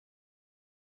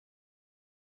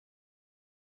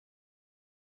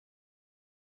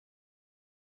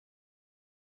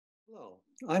Hello,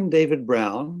 I'm David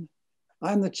Brown.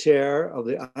 I'm the chair of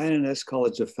the INS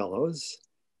College of Fellows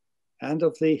and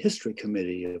of the History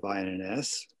Committee of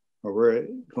INS, where we're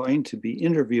going to be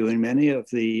interviewing many of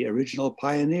the original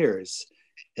pioneers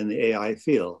in the AI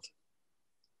field.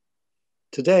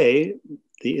 Today,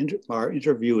 our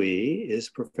interviewee is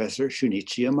Professor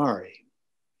Shun-ichi Amari.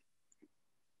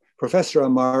 Professor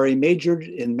Amari majored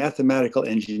in mathematical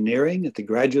engineering at the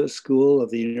Graduate School of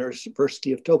the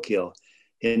University of Tokyo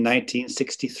in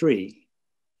 1963.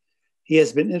 He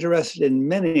has been interested in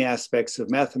many aspects of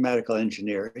mathematical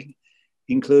engineering,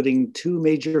 including two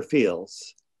major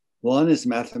fields. One is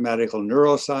mathematical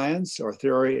neuroscience, or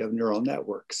theory of neural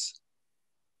networks.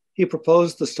 He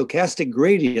proposed the stochastic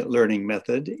gradient learning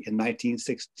method in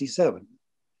 1967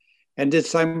 and did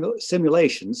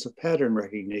simulations of pattern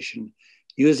recognition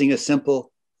using a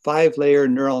simple 5-layer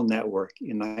neural network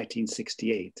in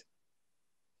 1968.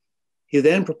 He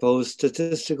then proposed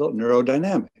statistical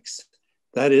neurodynamics,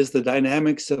 that is, the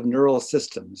dynamics of neural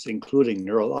systems, including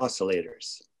neural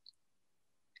oscillators.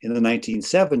 In the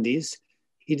 1970s,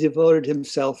 he devoted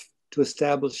himself to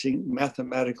establishing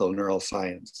mathematical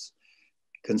neuroscience,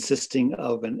 consisting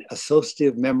of an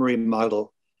associative memory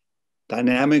model,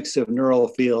 dynamics of neural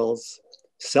fields,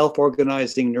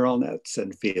 self-organizing neural nets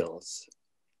and fields.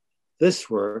 This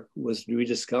work was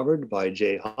rediscovered by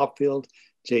J. Hopfield,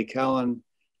 J. Cowan,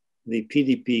 the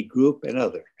PDP group, and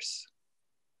others.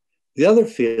 The other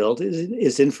field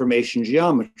is information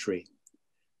geometry,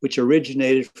 which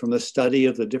originated from the study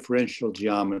of the differential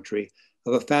geometry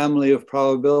of a family of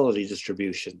probability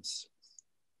distributions.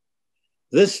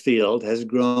 This field has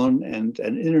grown, and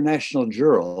an international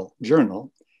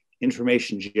journal,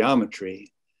 Information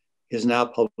Geometry, is now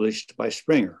published by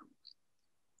Springer.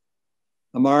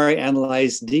 Amari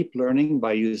analyzed deep learning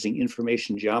by using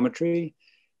information geometry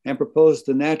and proposed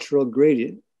the natural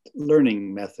gradient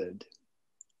learning method.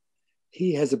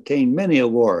 He has obtained many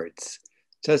awards,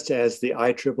 such as the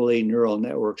IEEE Neural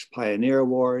Networks Pioneer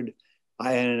Award,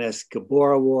 INS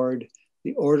Gabor Award,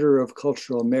 the Order of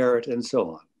Cultural Merit, and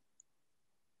so on.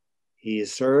 He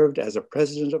has served as a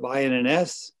president of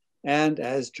INS and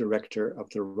as director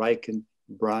of the RIKEN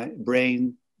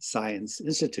Brain Science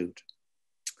Institute.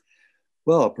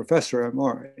 Well, Professor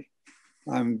Amari,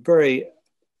 I'm very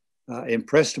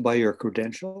impressed by your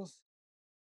credentials.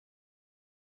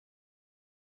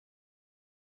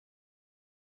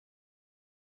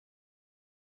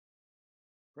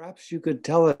 Perhaps you could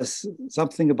tell us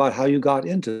something about how you got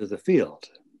into the field.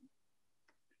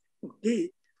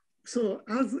 Okay, so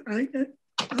as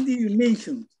you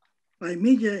mentioned, I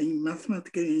major in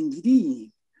mathematical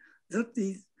engineering. That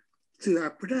is to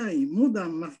apply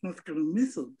modern mathematical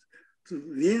methods to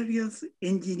various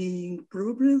engineering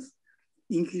problems,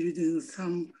 including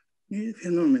some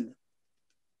phenomena.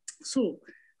 So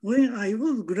when I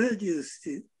was graduate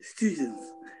student,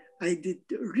 I did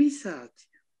research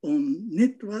on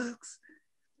networks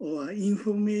or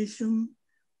information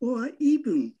or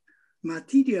even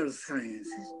material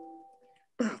sciences.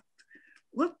 But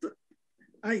what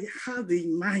I had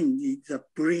in mind is the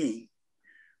brain.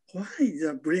 Why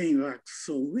the brain works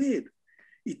so well?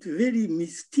 It's very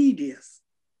mysterious.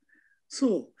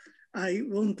 So I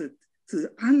wanted to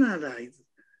analyze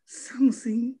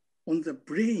something on the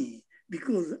brain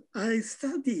because I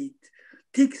studied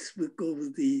textbook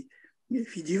of the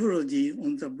physiology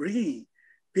on the brain,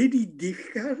 very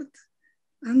difficult,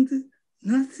 and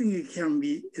nothing can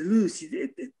be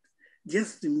elucidated,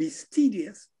 just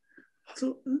mysterious.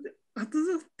 So at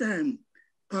that time,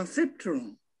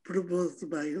 perceptron proposed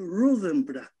by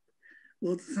Rosenblatt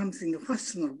was something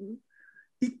fashionable.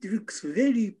 It looks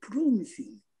very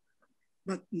promising,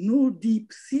 but no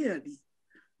deep theory.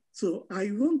 So I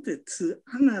wanted to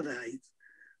analyze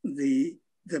the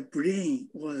brain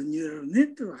or neural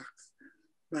networks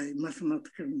by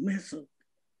mathematical method.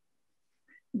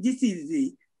 This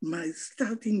is my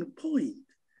starting point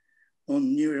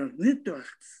on neural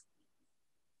networks.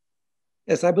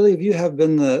 Yes, I believe you have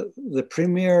been the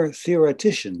premier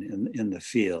theoretician in the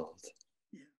field.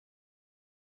 Yeah.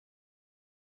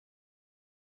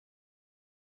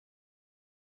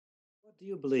 What do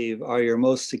you believe are your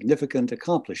most significant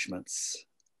accomplishments?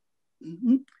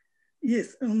 Mm-hmm.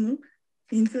 Yes,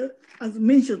 as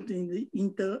mentioned in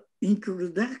the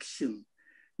introduction,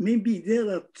 maybe there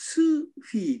are two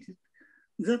fields.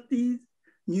 That is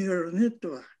neural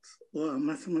networks or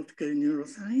mathematical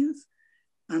neuroscience,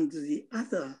 and the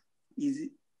other is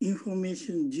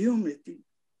information geometry.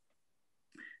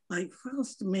 I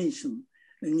first mentioned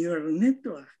the neural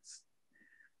networks.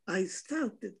 I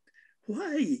started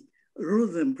why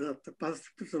Rosenblatt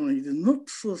perceptron is not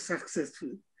so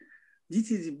successful.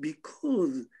 This is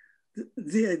because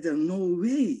there is no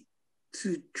way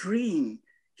to train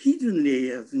hidden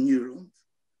layers neurons.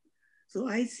 So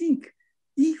I think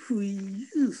if we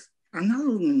use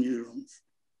analog neurons,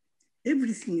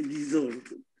 everything is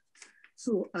resolved.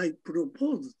 So I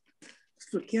propose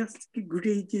stochastic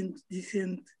gradient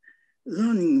descent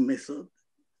learning method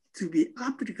to be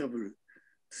applicable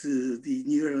to the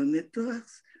neural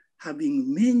networks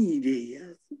having many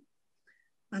layers.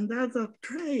 And as a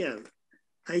trial,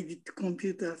 I did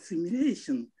computer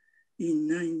simulation in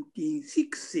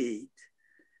 1968.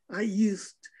 I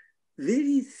used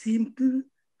very simple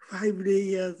 5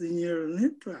 layers neural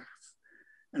networks,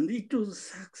 and it was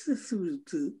successful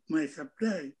to my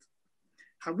surprise.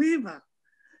 However,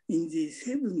 in the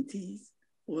 70s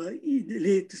or in the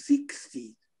late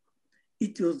 60s,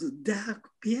 it was a dark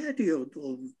period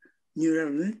of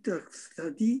neural network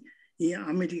study in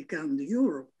America and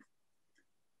Europe.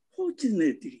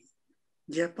 Fortunately,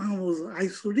 Japan was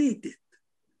isolated.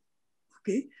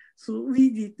 Okay, so we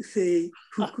did say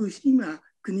Fukushima,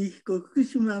 Kunihiko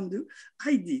Fukushima, and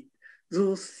I did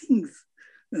those things.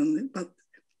 But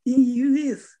in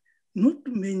US, not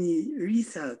many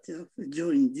researchers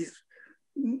joined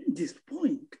this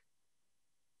point.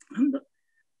 And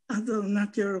as a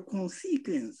natural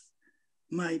consequence,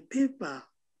 my paper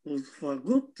was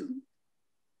forgotten.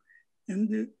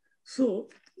 And so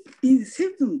in the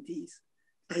 70s,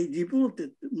 I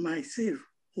devoted myself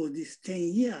for these 10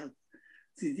 years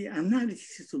to the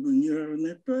analysis of neural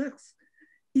networks.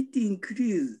 It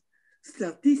includes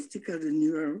statistical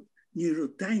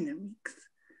neurodynamics.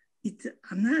 It's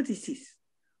analysis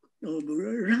of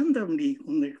randomly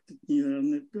connected neural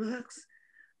networks,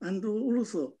 and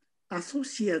also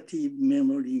associative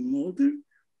memory model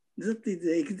that is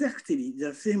exactly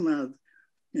the same as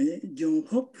John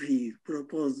Hopfield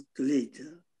proposed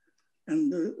later.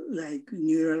 And like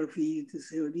neural field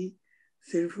theory,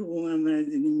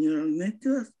 self-organizing neural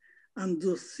networks, and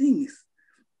those things,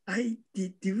 I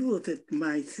devoted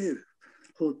myself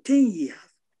for 10 years.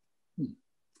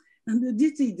 And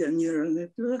this is the neural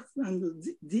network, and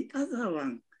the other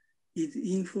one is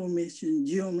information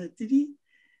geometry.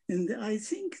 And I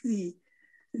think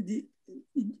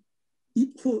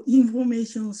for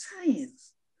information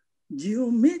science,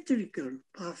 geometrical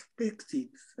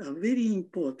perspectives are very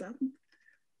important.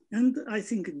 And I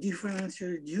think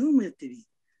differential geometry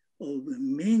of the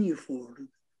manifold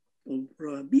of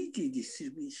probability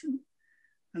distribution.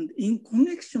 And in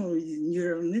connection with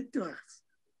neural networks,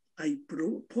 I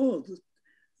proposed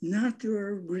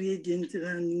natural gradient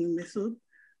learning method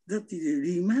that is a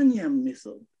Riemannian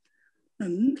method.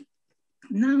 And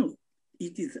now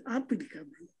it is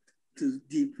applicable to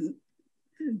deep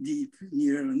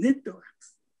neural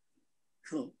networks.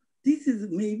 So this is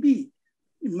maybe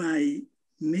my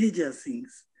major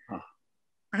things.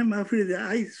 I'm afraid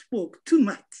I spoke too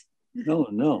much.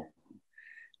 No.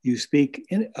 You speak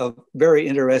of very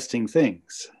interesting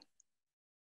things.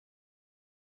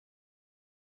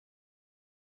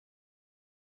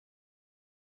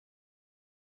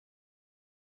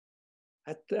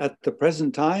 At the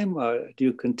present time, do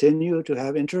you continue to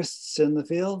have interests in the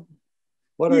field?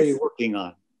 What are you working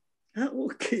on?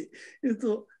 Okay.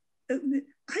 So,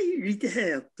 I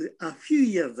retired a few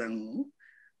years ago,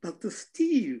 but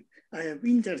still I have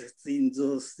interest in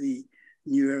those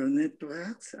neural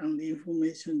networks and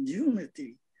information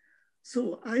geometry.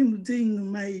 So I'm doing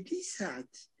my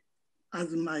research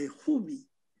as my hobby.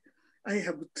 I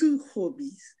have 2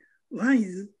 hobbies. One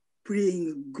is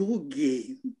playing Go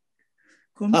game.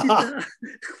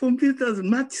 Computers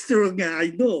much stronger, I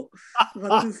know,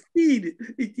 but still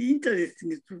it's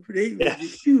interesting to play with the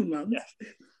humans. Yes.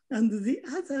 And the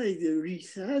other is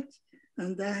research,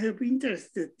 and I have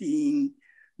interested in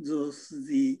those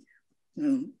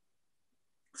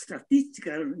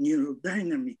statistical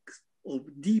neurodynamics of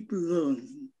deep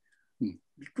learning,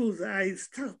 because I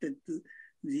started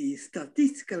the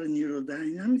statistical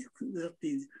neurodynamics that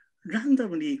is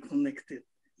randomly connected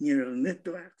neural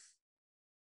networks.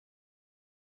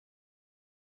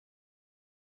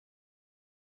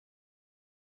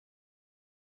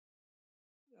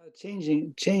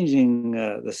 Changing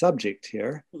the subject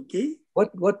here. Okay.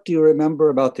 What do you remember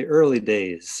about the early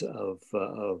days of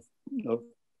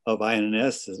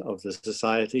INNS, of the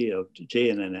Society of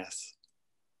JNNS?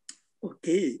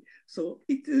 Okay, so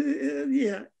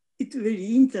it's very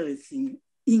interesting.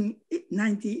 In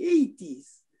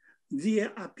 1980s,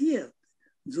 there appeared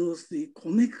those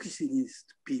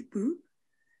connectionist people,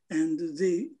 and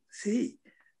they say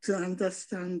to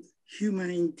understand human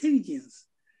intelligence,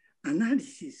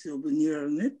 analysis of neural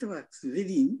networks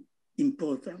very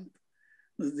important.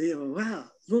 There were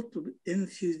a lot of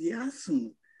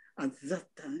enthusiasm at that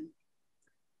time.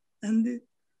 And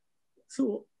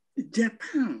so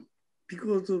Japan,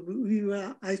 because we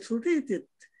were isolated,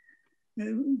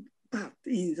 but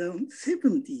in the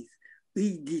 70s,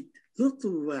 we did lots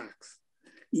of works.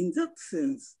 In that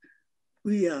sense,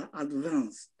 we are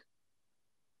advanced.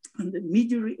 And the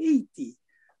middle 80s,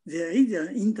 there is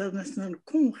an international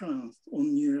conference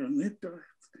on neural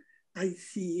networks,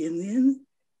 ICNN,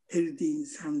 held in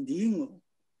San Diego.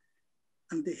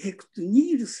 And Hector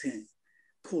Nielsen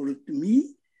called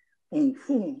me on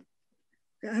phone,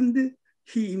 and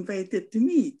he invited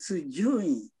me to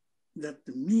join that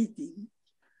meeting.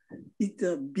 It's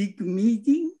a big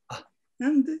meeting,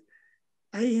 and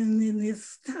INNS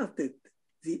started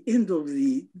the end of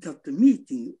that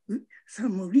meeting.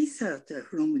 Some researchers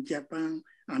from Japan,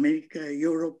 America,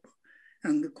 Europe,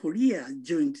 and Korea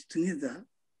joined together,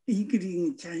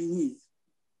 including Chinese.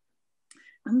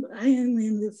 And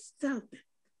INNS started,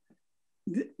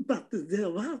 but there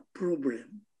were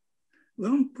problems.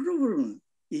 One problem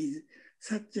is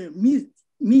such a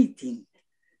meeting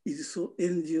is so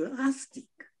enthusiastic.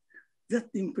 That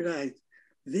implies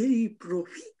very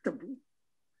profitable,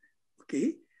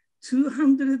 okay?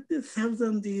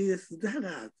 $200,000 US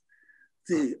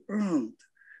they earned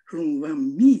from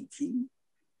one meeting.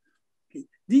 Okay?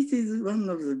 This is one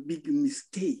of the big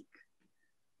mistakes,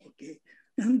 okay?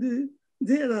 And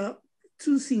there are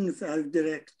two things I would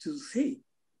like to say.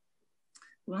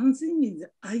 One thing is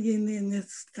INNS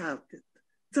started,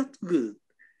 that's good,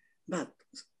 but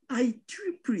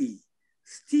IEEE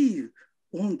still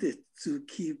wanted to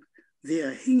keep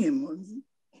their hegemony.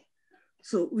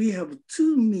 So we have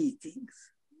two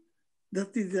meetings.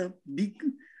 That is a big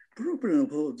problem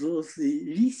for those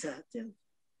researchers.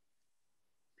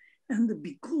 And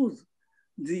because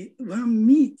the one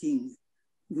meeting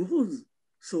was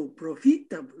so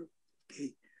profitable,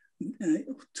 okay,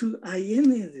 to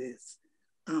INNS,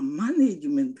 a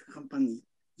management company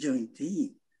joined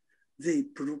in. They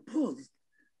proposed,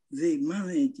 they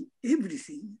manage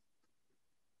everything.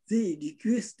 They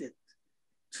requested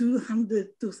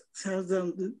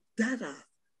 $200,000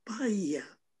 per year.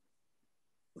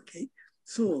 Okay,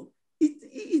 so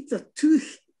it's a too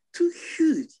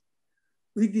huge.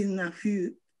 Within a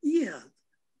few years,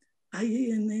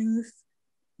 INNS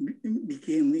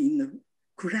became in a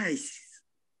crisis.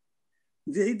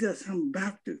 There is some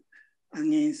battle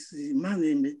against the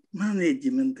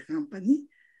management company,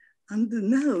 and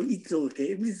now it's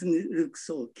okay, everything looks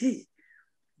okay.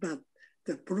 But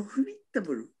the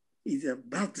profitable is a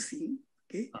bad thing,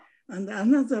 okay? And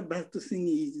another bad thing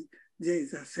is there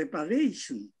is a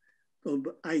separation of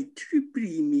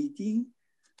IEEE meeting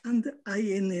and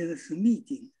INNS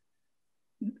meeting.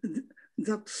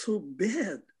 That's so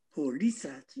bad for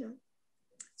researchers.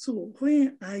 So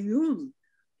when I was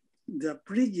the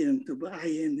president of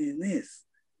INNS,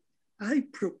 I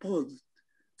proposed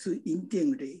to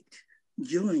integrate,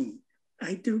 join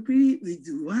IEEE with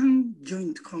one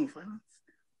joint conference.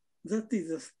 That is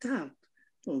the start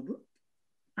of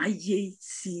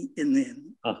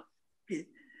IJCNN. Okay.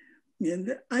 And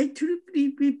the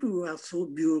IEEE people are so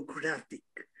bureaucratic.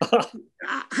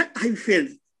 I felt,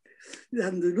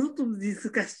 and a lot of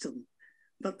discussion,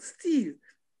 but still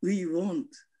we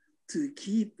want to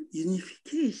keep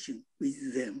unification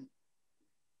with them.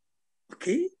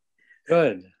 Okay?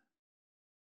 Good.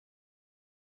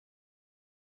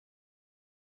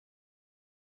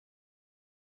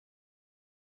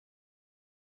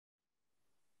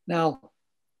 Now,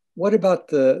 what about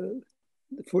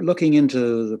for looking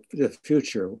into the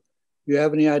future? Do you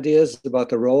have any ideas about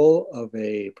the role of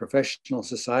a professional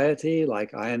society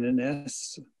like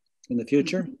INNS in the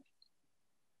future?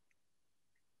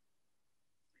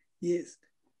 Yes.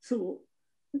 So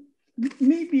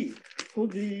maybe for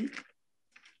the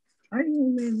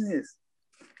INNS,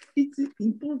 it's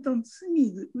important thing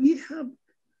is we have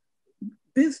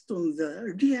based on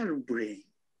the real brain,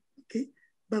 okay,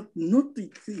 but not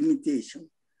its imitation.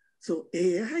 So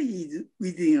AI is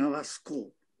within our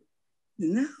scope.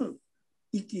 Now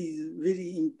it is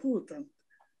very important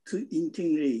to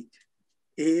integrate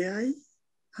AI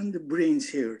and brain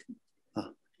theory.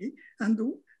 Okay? And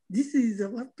this is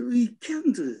what we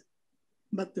can do,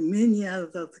 but many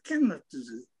others cannot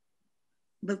do.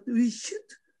 But we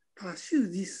should pursue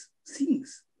these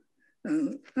things,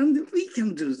 and we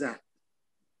can do that.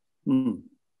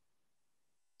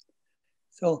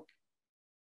 So,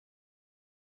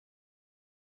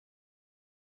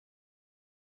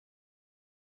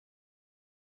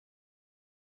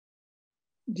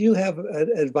 do you have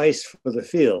advice for the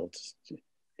field?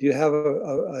 Do you have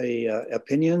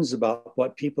opinions about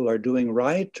what people are doing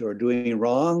right or doing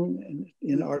wrong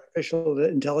in artificial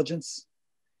intelligence?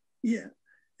 Yeah,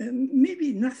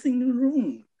 maybe nothing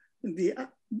wrong.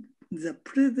 The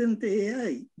present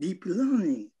AI, deep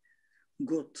learning,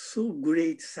 got so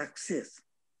great success.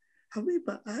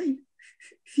 However, I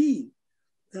feel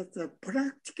that the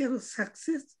practical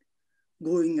success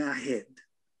going ahead.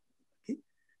 Okay?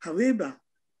 However,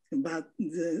 but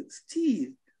still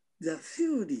the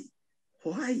theory,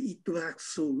 why it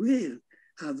works so well,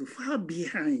 is far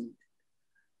behind.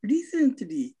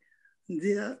 Recently,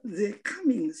 there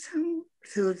coming some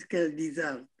theoretical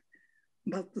result,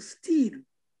 but still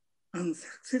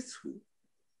unsuccessful.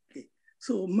 Okay.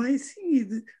 So my thing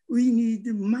is we need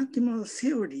much more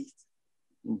theories,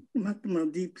 much more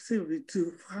deep theory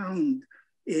to found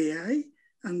AI,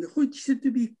 and which should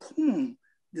be common,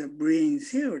 the brain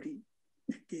theory.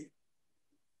 Okay.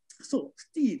 So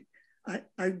still,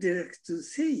 I'd like to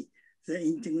say the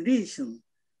integration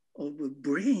of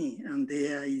brain and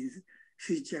AI is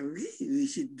future way we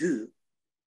should do.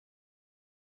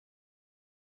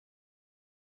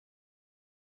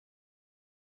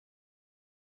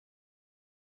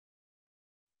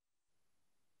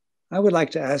 I would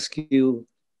like to ask you,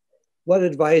 what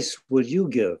advice would you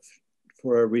give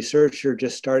for a researcher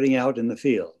just starting out in the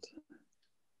field?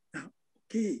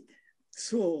 Okay,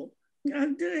 so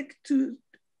I'd like to,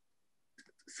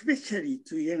 especially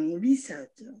to young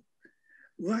researchers,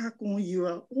 work on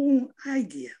your own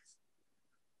ideas.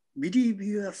 Believe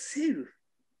yourself.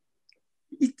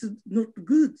 It's not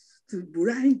good to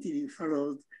blindly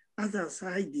follow others'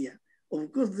 ideas.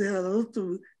 Of course, there are a lot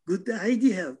of good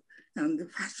ideas and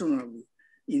fashionable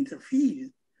in the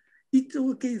field. It's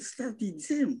okay to study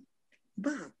them,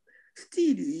 but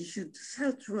still you should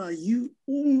search for your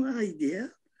own idea,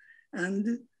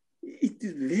 and it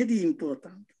is very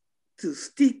important to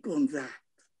stick on that.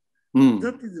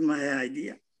 That is my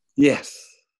idea. Yes.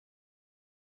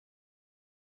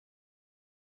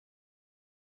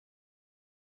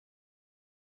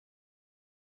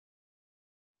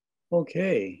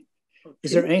 Okay.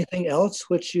 Is there anything else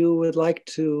which you would like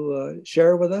to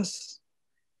share with us?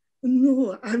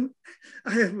 No,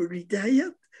 I have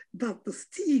retired, but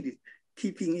still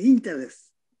keeping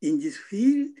interest in this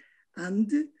field and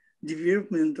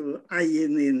development of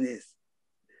INNS.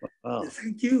 Wow.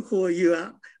 Thank you for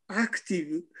your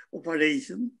active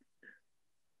operation.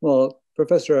 Well,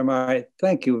 Professor Amari,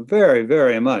 thank you very,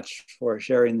 very much for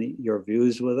sharing your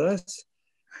views with us.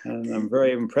 And I'm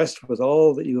very impressed with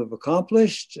all that you have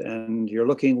accomplished, and you're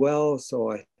looking well.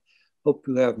 So I hope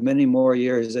you have many more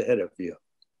years ahead of you.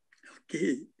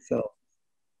 Okay. So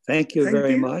thank you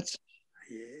very much.